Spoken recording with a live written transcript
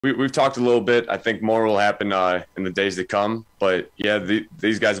We've talked a little bit. I think more will happen in the days to come. But yeah,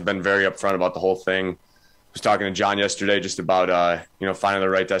 these guys have been very upfront about the whole thing. I was talking to John yesterday just about finding the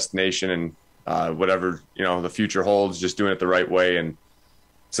right destination and whatever the future holds, just doing it the right way. And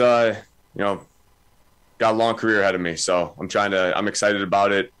it's got a long career ahead of me, so I'm excited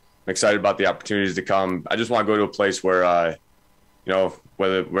about it. I'm excited about the opportunities to come. I just want to go to a place where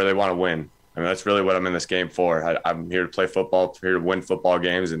where they want to win. I mean, that's really what I'm in this game for. I'm here to play football, here to win football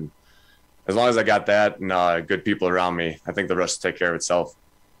games, and as long as I got that and good people around me, I think the rest will take care of itself.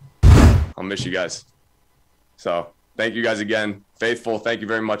 I'll miss you guys. So thank you guys again. Faithful, thank you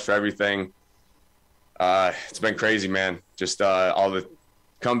very much for everything. It's been crazy, man. Just all the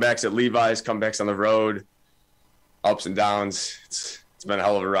comebacks at Levi's, comebacks on the road, ups and downs. It's been a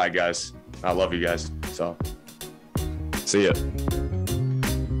hell of a ride, guys. I love you guys. So see ya.